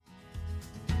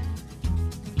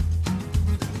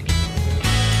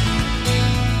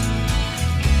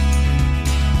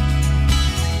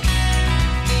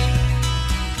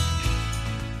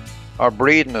our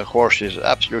breeding, of course, is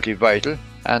absolutely vital.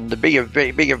 And the big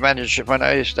advantage, when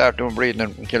I started doing breeding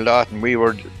in Kildaton, we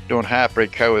were doing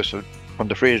half-bred cows from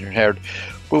the Frisian herd.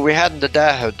 But we hadn't the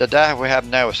data. The data we have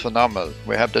now is phenomenal.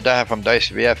 We have the data from the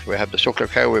ICVF, we have the Suckler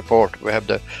Cow Report, we have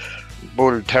the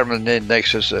Bull Terminal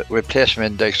Indexes,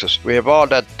 replacement indexes. We have all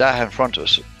that data in front of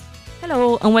us.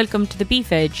 Hello and welcome to the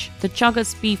Beef Edge, the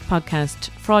Teagasc Beef Podcast,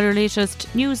 for all your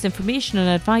latest news, information and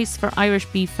advice for Irish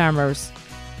beef farmers.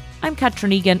 I'm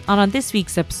Catherine Egan, and on this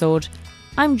week's episode,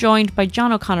 I'm joined by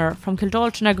John O'Connor from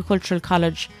Kildaton Agricultural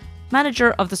College,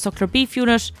 manager of the Suckler Beef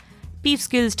Unit, beef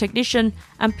skills technician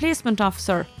and placement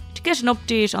officer, to get an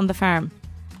update on the farm,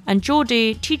 and Joe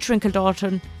Day, teacher in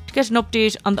Kildaton, to get an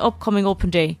update on the upcoming open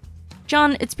day.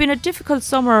 John, it's been a difficult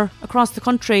summer across the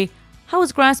country. How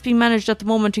is grass being managed at the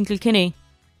moment in Kilkenny?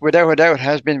 Without a doubt, it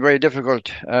has been very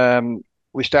difficult.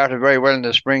 We started very well in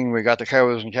the spring. We got the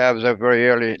cows and calves out very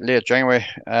early, late January,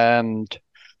 and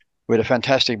we had a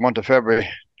fantastic month of February.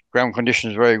 Ground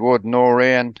conditions very good, no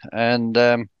rain, and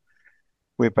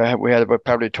we had about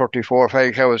probably 34 or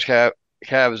 5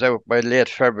 calves out by late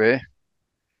February.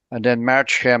 And then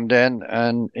March came then,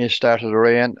 and it started to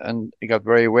rain, and it got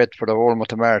very wet for the whole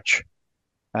month of March.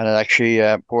 And it actually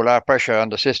put a lot of pressure on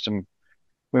the system.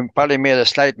 We probably made a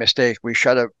slight mistake. We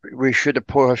should have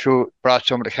brought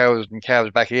some of the cows and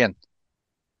calves back in.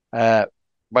 By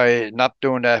not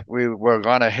doing that, we were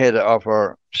gone ahead of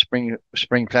our spring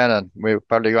planning. We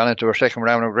probably gone into our second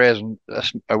round of grazing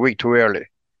a week too early.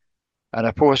 And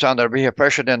I put us under a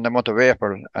pressure then in the month of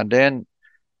April. And then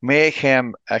May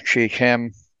came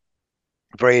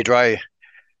very dry.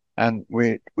 And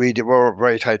we were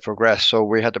very tight for grass. So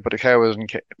we had to put the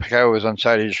cows on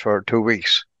silage for 2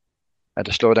 weeks. And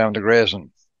to slow down the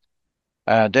grazing.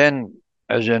 Then,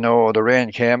 as you know, the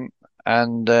rain came,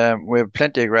 and we have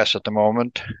plenty of grass at the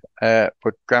moment,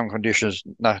 but ground conditions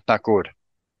not good.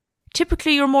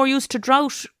 Typically, you're more used to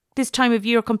drought this time of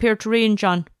year compared to rain,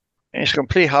 John. It's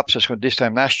complete opposite from this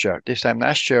time last year. This time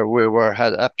last year, we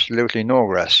had absolutely no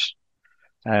grass.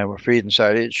 We're feeding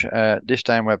silage. This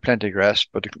time we have plenty of grass,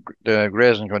 but the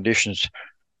grazing conditions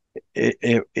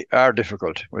are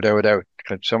difficult, without a doubt.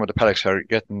 Some of the paddocks are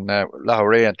getting a lot of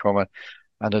rain coming,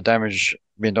 and the damage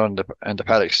being done in the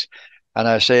paddocks. And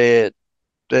I say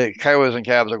the cows and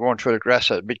calves are going through the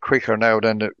grass a bit quicker now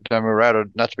than we rather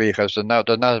not to be, because there's not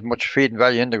as much feeding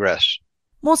value in the grass.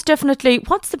 Most definitely.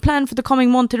 What's the plan for the coming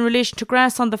month in relation to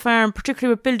grass on the farm,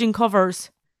 particularly with building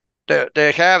covers?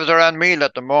 The calves are on meal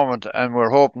at the moment, and we're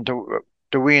hoping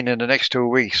to wean in the next 2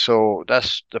 weeks. So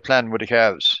that's the plan with the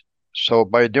calves. So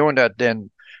by doing that, then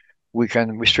we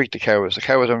can restrict the cows. The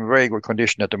cows are in very good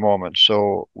condition at the moment.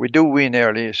 So we do wean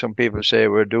early. Some people say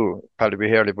we do probably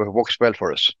be early, but it works well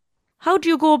for us. How do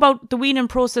you go about the weaning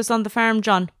process on the farm,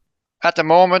 John? At the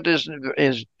moment is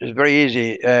very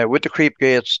easy. With the creep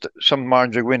gates, some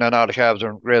mornings we wean on all the calves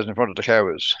and grazing in front of the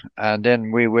cows. And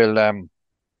then we will,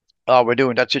 all we do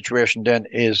in that situation then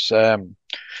is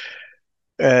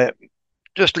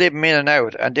just leave them in and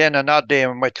out. And then an odd day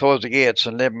we might close the gates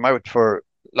and leave them out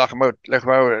lock them out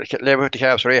the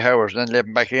calves for 8 hours, and then leave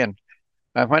them back in.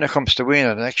 And when it comes to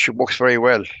weaning, it actually works very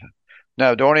well.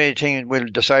 Now, the only thing we'll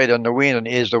decide on the weaning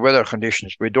is the weather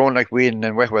conditions. We don't like weaning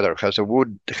in wet weather, because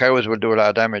the cows will do a lot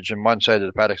of damage on one side of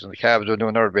the paddocks, and the calves will do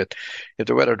another bit. If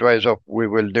the weather dries up, we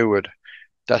will do it.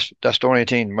 That's the only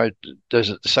thing. Might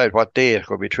decide what day. It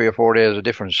could be 3 or 4 days of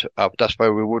difference. That's why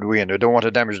we would wean. We don't want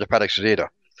to damage the paddocks either.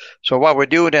 So what we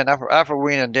do then, after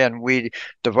weaning, then we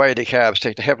divide the calves,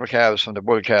 take the heifer calves from the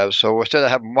bull calves. So instead of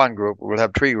having one group, we'll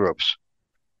have 3 groups.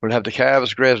 We'll have the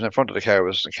calves grazing in front of the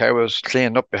cows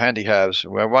cleaning up behind the calves.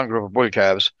 We'll have one group of bull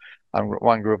calves and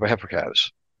one group of heifer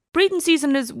calves. Breeding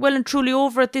season is well and truly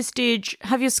over at this stage.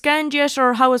 Have you scanned yet,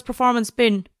 or how has performance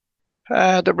been?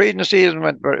 The breeding season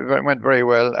went very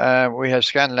well. We had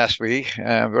scanned last week.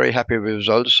 Very happy with the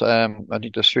results. I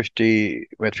think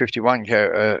we had 51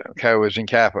 cows in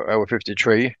calf out of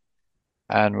 53,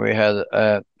 and we had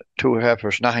 2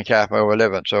 heifers not in calf out of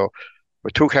 11. So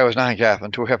with 2 cows not in calf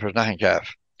and 2 heifers not in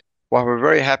calf. What we're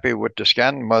very happy with the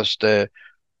scan was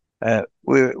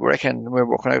we reckon we're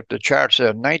working out the charts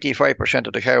there. 95%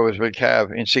 of the cows will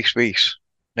calve in 6 weeks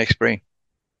next spring.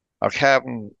 Our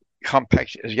calving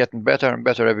compact is getting better and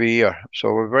better every year,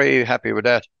 so we're very happy with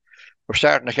that. We're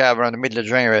starting to calve around the middle of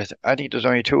January. I think there's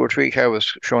only 2 or 3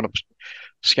 cows showing up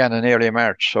scanning early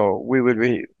March, so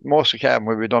most of the calving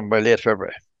will be done by late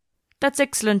February. That's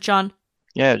excellent, John.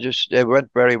 Yeah, it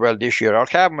went very well this year. Our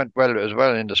calving went well as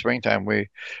well in the springtime. We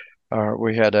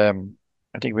had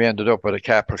I think we ended up with a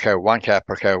calf per cow, 1 calf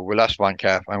per cow. We lost 1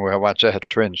 calf, and we had 1 set of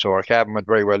twins, so our calving went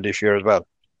very well this year as well.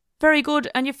 Very good.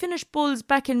 And you finished bulls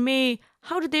back in May.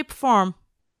 How did they perform?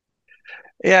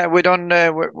 Yeah, we done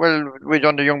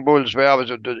the young bulls. We always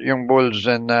do the young bulls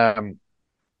in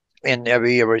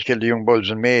every year we kill the young bulls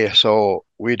in May. So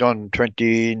we done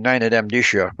 29 of them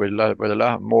this year with a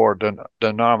lot more than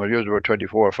normal. Usually we're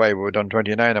 24 or 5. We've done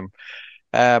 29 of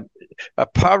them.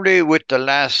 Probably with the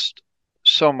last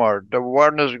summer, they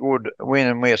weren't as good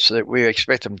winning weights that we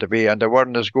expect them to be, and they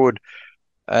weren't as good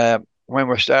when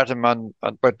we're starting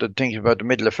but the thing about the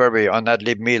middle of February on that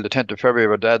live meal, the 10th of February,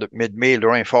 with that mid meal, they're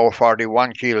only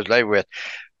 441 kilos live weight,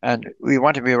 and we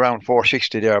want to be around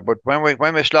 460 there. But when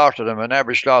we slaughtered them, an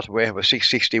average slaughter weight was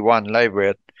 661 live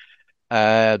weight.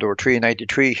 There were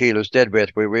 393 kilos dead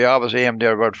weight. We always aim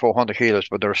there about 400 kilos,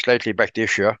 but they're slightly back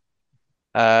this year.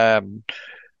 Um,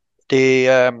 they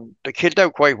killed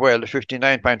out quite well, the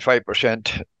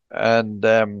 59.5%, and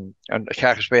the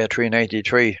carcass weight at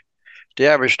 393. They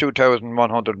averaged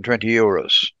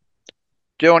 €2,120.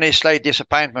 The only slight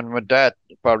disappointment with that,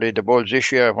 probably the bulls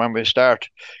this year, when we start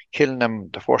killing them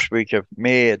the first week of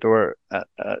May, they were a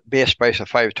base price of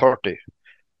 530.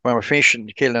 When we're finishing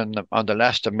killing them on the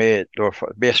last of May, their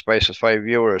base price is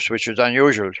 €5, which is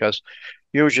unusual because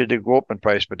usually they go up in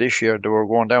price, but this year they were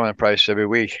going down in price every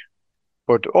week.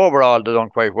 But overall, they've done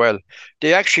quite well.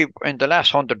 They actually, in the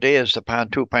last 100 days, they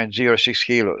panned 2.06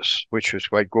 kilos, which was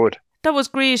quite good. That was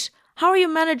great. How are you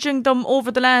managing them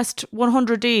over the last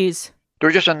 100 days? They're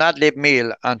just an ad-lib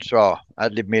meal and straw.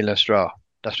 Ad-lib meal and straw.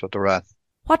 That's what they're at.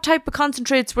 What type of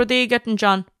concentrates were they getting,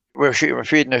 John? We're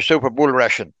feeding a super bull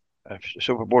ration. A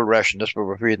super bull ration, that's what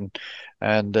we're feeding.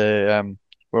 And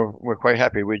we're quite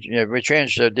happy. We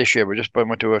changed this year. We just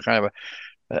went to a kind of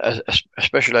a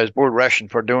specialized bull ration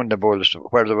for doing the bulls,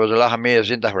 where there was a lot of maize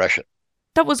in that ration.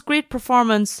 That was great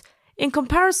performance. In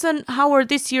comparison, how are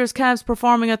this year's calves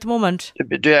performing at the moment?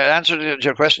 The answer to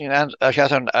your question,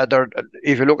 Catherine,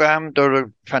 if you look at them, they're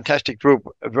a fantastic group,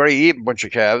 a very even bunch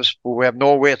of calves, but we have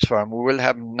no weights for them. We will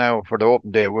have them now for the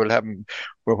open day. We'll have them,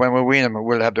 when we wean them,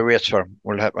 we'll have the weights for them.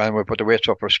 And we'll put the weights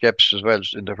up for skeps as well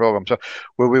in the program. So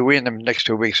we'll be weaning them next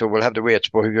 2 weeks, so we'll have the weights.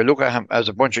 But if you look at them as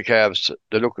a bunch of calves,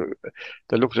 they look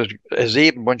as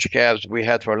even bunch of calves we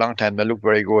had for a long time. They look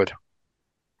very good.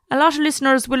 A lot of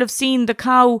listeners will have seen the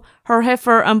cow, her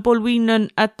heifer and bull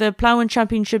weaning at the ploughing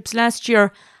championships last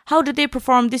year. How did they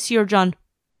perform this year, John?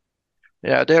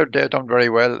 Yeah, they're done very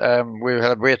well. We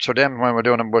had weights for them when we're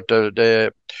doing them, but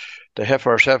the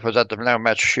heifer herself was at the now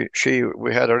match.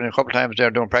 We had her in a couple of times there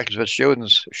doing practice with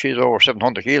students. She's over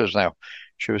 700 kilos now.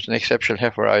 She was an exceptional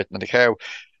heifer, right? And the cow,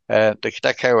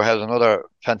 that cow has another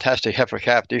fantastic heifer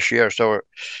calf this year, so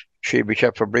she'll be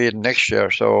kept for breeding next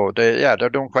year. So they're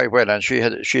doing quite well, and she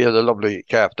had a lovely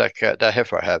calf that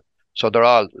heifer had. So they're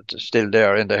all still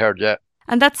there in the herd, yeah.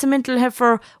 And that Simmental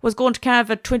heifer was going to calve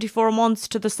at 24 months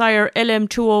to the sire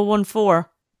LM2014.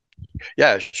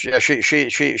 Yeah, she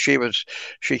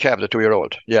calved a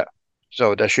 2-year-old. Yeah,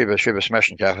 so that she was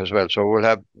smashing calf as well. So we'll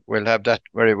have that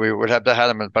we will have that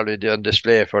animal probably on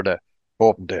display for the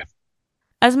open day.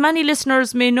 As many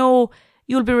listeners may know,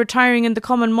 you'll be retiring in the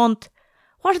coming month.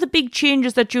 What are the big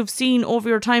changes that you've seen over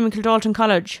your time in Kildaton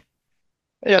College?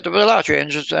 Yeah, there was a lot of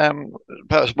changes. I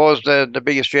suppose the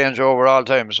biggest change over all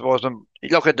time, I suppose,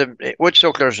 look at the wood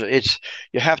sucklers,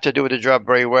 you have to do the job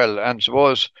very well. And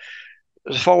suppose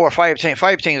there's five things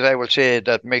I will say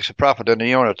that makes a profit in the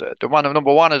unit.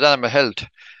 Number one is animal health.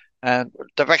 And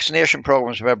the vaccination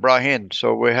programs were brought in,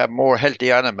 so we have more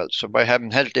healthy animals. So by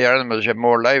having healthy animals, you have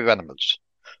more live animals.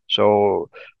 So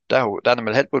that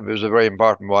animal health was a very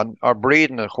important one. Our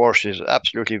breeding, of course, is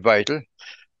absolutely vital.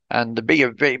 And the big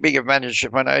advantage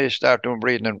when I started doing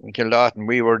breeding in Kildaton,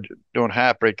 we were doing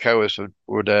half-bred cows from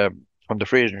the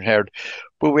Frisian herd,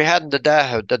 but we hadn't the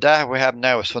data. The data we have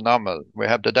now is phenomenal. We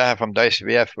have the data from the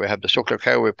ICVF, we have the suckler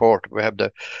cow report, we have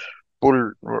the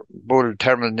bull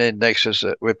terminal indexes,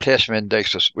 replacement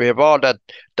indexes. We have all that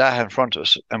data in front of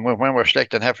us. And when we're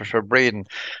selecting heifers for breeding,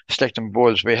 selecting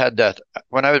bulls, we had that.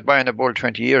 When I was buying a bull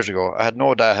 20 years ago, I had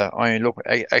no data.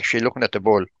 Actually looking at the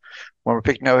bull. When we're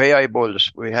picking out AI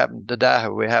bulls, we have the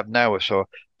data we have now. So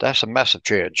that's a massive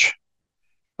change.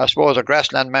 I suppose our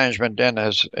grassland management then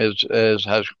has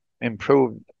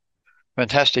improved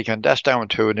fantastic, and that's down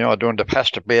to doing the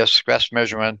pasture-based grass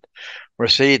measurement,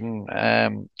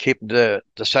 reseeding, keeping the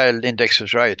soil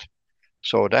indexes right.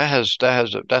 So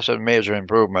that's a major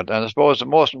improvement. And I suppose the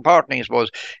most important thing,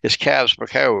 is calves per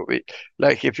cow.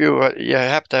 Like if you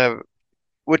have to have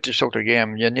with the suckler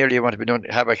game, you nearly want to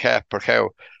have a calf per cow.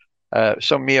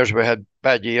 Some years we had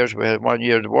bad years. We had one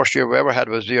year, the worst year we ever had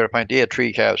was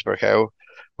 0.83 calves per cow.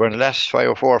 Where in the last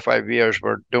 4 or 5 years,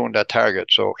 we're doing that target.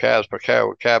 So calves per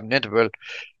cow, calving interval,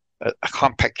 a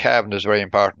compact calving is very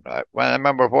important. When I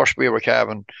remember worst we were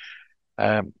calving,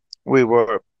 we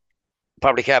were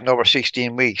probably calving over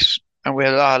 16 weeks. And we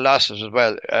had a lot of losses as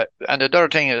well. And the other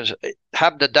thing is,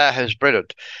 having the data has bred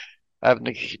it.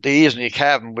 Having the easy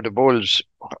calving with the bulls,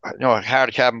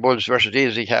 hard calving bulls versus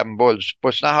easy calving bulls. But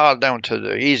it's not all down to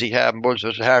the easy calving bulls,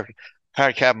 it's the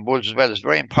hard calving bulls as well. It's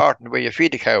very important the way you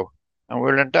feed the cow. And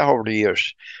we learned that over the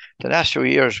years. The last few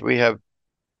years, we have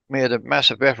made a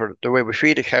massive effort the way we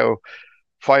feed the cow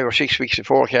 5 or 6 weeks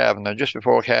before calving and just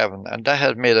before calving, and that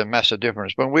has made a massive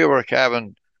difference. When we were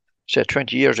calving, say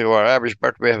 20 years ago, our average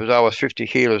birth weight was always 50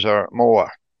 kilos or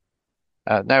more.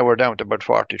 Now we're down to about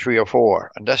 43 or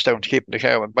 4, and that's down to keeping the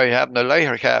cow. And by having a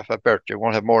lighter calf at birth, you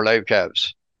won't have more live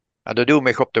calves, and they do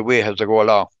make up the weight as they go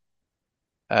along.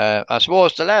 I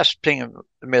suppose the last thing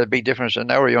that made a big difference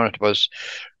in our unit was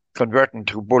converting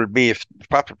to bull beef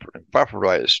proper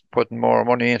wise, putting more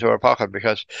money into our pocket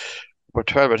because for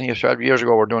 12, I think it's 12 years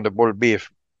ago, we're doing the bull beef.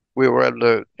 We were able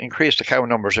to increase the cow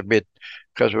numbers a bit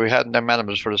because we hadn't them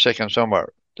animals for the second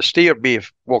summer. The steer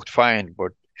beef worked fine,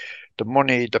 but the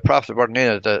money, the profit weren't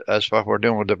in it as what we're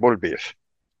doing with the bull beef.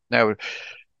 Now,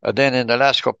 then in the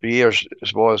last couple of years, I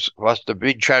suppose, what's the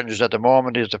big challenges at the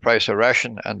moment is the price of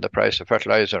ration and the price of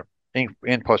fertilizer.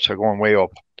 Inputs are going way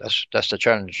up. That's the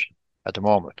challenge at the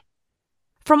moment.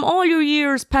 From all your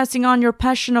years passing on your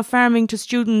passion of farming to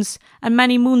students and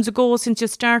many moons ago since you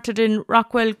started in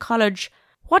Rockwell College,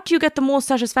 what do you get the most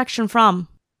satisfaction from?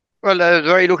 Well, I was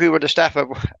very lucky with the staff.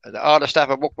 All the staff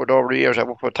I've worked with over the years. I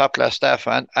worked with top class staff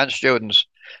and students.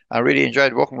 I really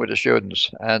enjoyed working with the students.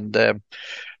 And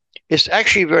it's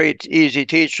actually very easy to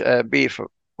teach beef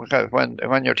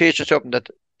when you're teaching something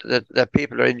that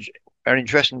people are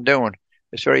interested in doing.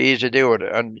 It's very easy to do it,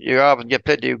 and you often get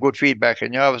plenty of good feedback.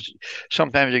 And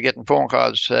sometimes you're getting phone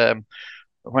calls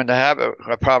when they have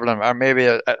a problem or maybe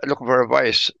looking for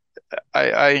advice.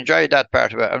 I enjoyed that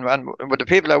part of it, and with the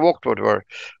people I worked with were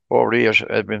over the years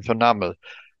have been phenomenal.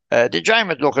 The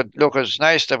enjoyment look is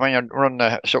nice that when you're running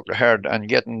a suckler herd and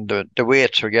getting the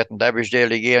weights we're getting, the average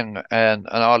daily gain and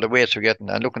all the weights we're getting,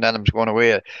 and looking at them going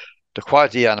away, the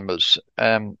quality animals,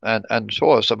 and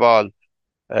so it's about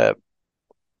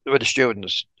with the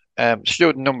students.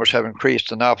 Student numbers have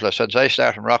increased an awful lot since I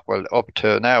started in Rockwell up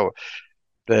to now.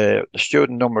 The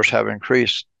student numbers have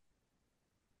increased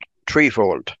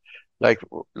threefold.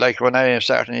 Like when I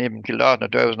started in Kildaton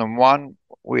in 2001,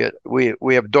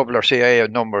 we have doubled our CIA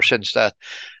number since that.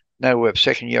 Now we have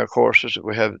second year courses.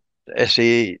 We have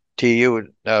SETU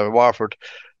Warford.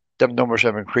 Them numbers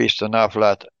have increased an awful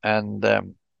lot, and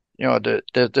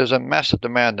there's a massive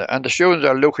demand, and the students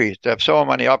are lucky. They have so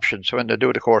many options when they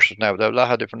do the courses now. They have a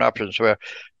lot of different options where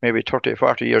maybe 30,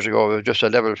 40 years ago it was just a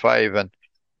level 5 and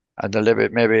they live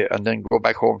it maybe and then go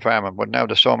back home farming. But now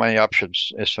there's so many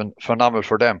options. It's phenomenal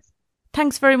for them.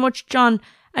 Thanks very much, John.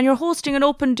 And you're hosting an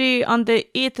open day on the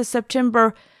 8th of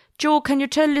September. Joe, can you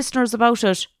tell listeners about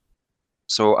it?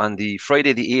 So on the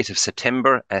Friday, the 8th of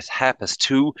September at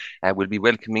 2:30, we'll be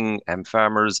welcoming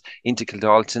farmers into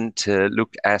Kildaton to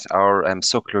look at our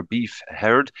suckler beef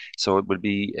herd. So it will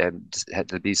be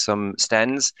there'll be some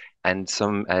stands and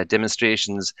some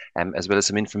demonstrations as well as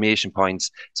some information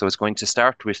points. So it's going to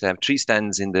start with 3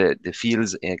 stands in the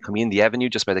fields coming in the avenue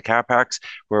just by the car parks,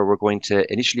 where we're going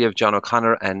to initially have John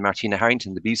O'Connor and Martina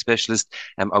Harrington, the beef specialist,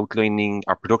 outlining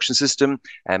our production system,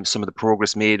 some of the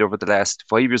progress made over the last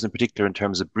 5 years in particular in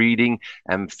terms of breeding,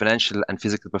 financial and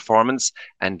physical performance,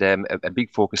 and a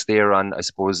big focus there on, I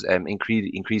suppose,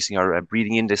 increasing our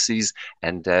breeding indices,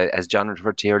 and as John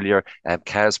referred to earlier,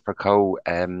 calves per cow,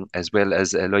 as well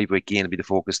as live weight gain will be the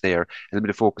focus there. A little bit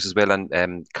of focus as well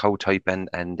on cow type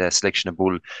and selection of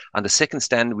bull. On the second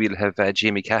stand, we'll have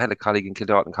Jamie Cahill, a colleague in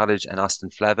Kildaton College, and Austin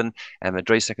Flavin, a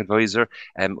dry stack advisor,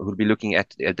 who will be looking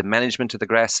at the management of the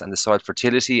grass and the soil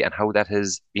fertility and how that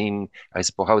has been, I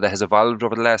suppose, how that has evolved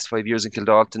over the last 5 years in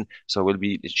Kildaton. So we'll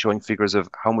be showing figures of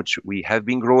how much we have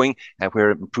been growing,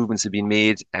 where improvements have been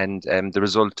made, and the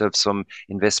result of some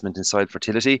investment in soil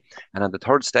fertility. And on the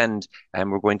third stand,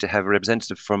 we're going to have a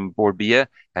representative from Bord Bia,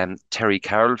 Terry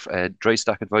Carroll, dry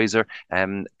stock advisor,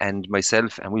 and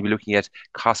myself, and we'll be looking at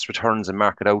cost returns and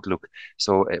market outlook.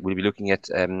 So we'll be looking at,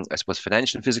 I suppose,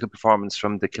 financial and physical performance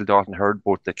from the Kildaton herd,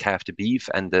 both the calf to beef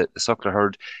and the suckler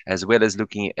herd, as well as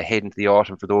looking ahead into the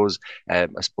autumn for those, I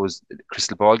suppose,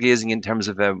 crystal ball gazing in terms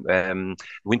of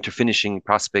winter finishing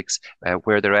prospects,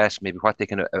 where they're at, maybe what they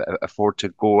can afford to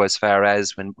go as far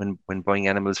as when buying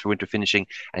animals for winter finishing,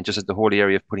 and just at the whole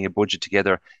area of putting a budget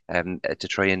together to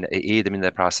try and aid them in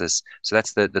that process. So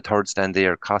that's the third stand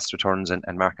there, cost returns and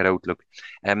market outlook.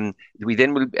 We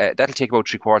then will that'll take about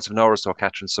 3/4 of an hour or so,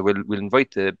 Catherine. So we'll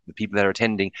invite the people that are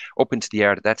attending up into the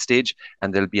yard at that stage,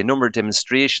 and there'll be a number of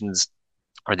demonstrations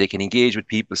or they can engage with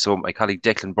people. So my colleague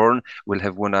Declan Byrne will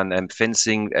have one on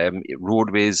fencing,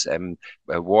 roadways,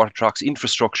 water trucks,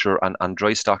 infrastructure on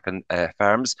dry stock and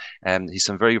farms. He's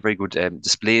some very, very good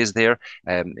displays there.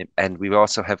 And we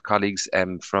also have colleagues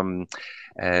from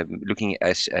looking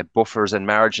at buffers and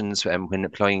margins when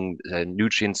applying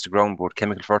nutrients to ground, both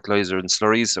chemical fertilizer and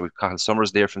slurries. So we've Cathal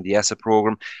Summers there from the ESSA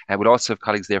programme. And we'll also have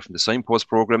colleagues there from the Signpost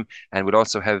programme. And we'll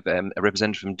also have a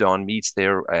representative from Dawn Meats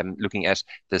there looking at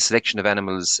the selection of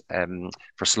animals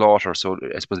for slaughter. So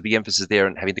I suppose the big emphasis there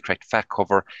on having the correct fat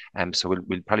cover. So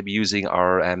we'll probably be using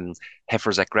our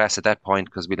heifers at grass at that point,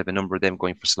 because we'll have a number of them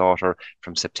going for slaughter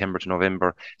from September to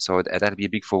November. So that'll be a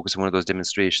big focus of one of those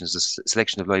demonstrations, the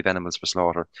selection of live animals for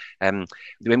slaughter. Then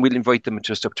we'll invite them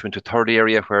just up to into a third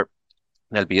area where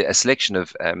there'll be a selection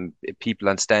of people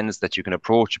on stands that you can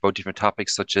approach about different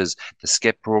topics, such as the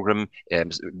SCEP program,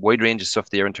 wide range of stuff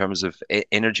there in terms of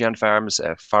energy on farms,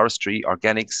 forestry,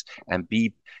 organics, and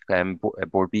bee.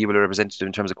 Board B will be represented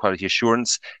in terms of quality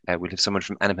assurance. We'll have someone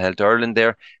from Animal Health Ireland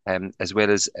there, as well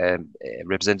as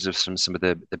representatives from some of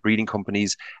the breeding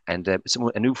companies. And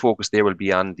a new focus there will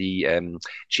be on the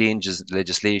changes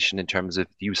legislation in terms of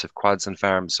the use of quads on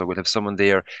farms. So we'll have someone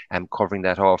there covering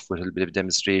that off with a little bit of a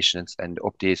demonstration and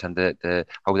update on the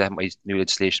how that new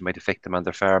legislation might affect them on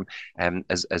their farm,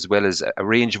 as well as a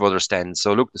range of other stands.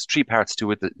 So look, there's three parts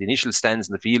to it. The initial stands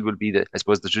in the field will be I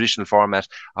suppose the traditional format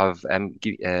of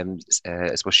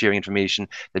I suppose sharing information.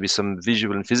 There'll be some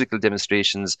visual and physical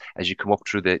demonstrations as you come up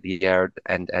through the yard,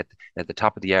 and at the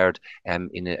top of the yard, in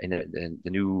the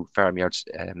new farmyard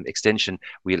extension,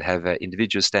 we'll have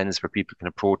individual stands where people can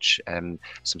approach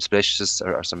some specialists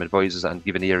or some advisors on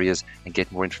given areas and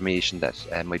get more information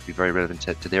that might be very relevant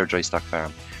to their dry stock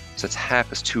farm. So it's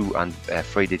 2:30 on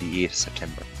Friday the 8th of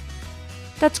September.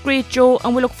 That's great, Joe,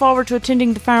 and we look forward to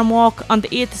attending the farm walk on the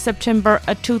 8th of September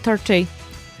at 2:30.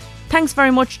 Thanks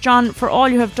very much, John, for all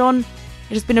you have done.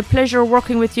 It has been a pleasure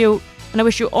working with you, and I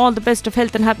wish you all the best of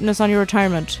health and happiness on your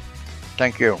retirement.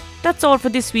 Thank you. That's all for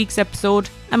this week's episode,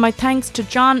 and my thanks to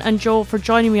John and Joe for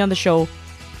joining me on the show.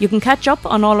 You can catch up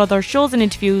on all other shows and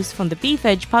interviews from the Beef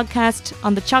Edge podcast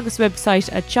on the Teagasc website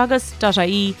at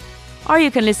teagasc.ie, or you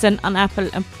can listen on Apple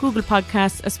and Google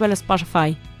Podcasts as well as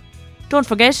Spotify. Don't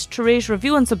forget to rate,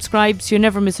 review and subscribe so you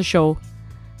never miss a show.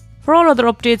 For all other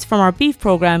updates from our beef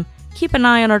programme, keep an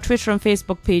eye on our Twitter and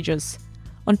Facebook pages.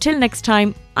 Until next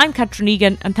time, I'm Catherine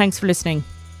Egan, and thanks for listening.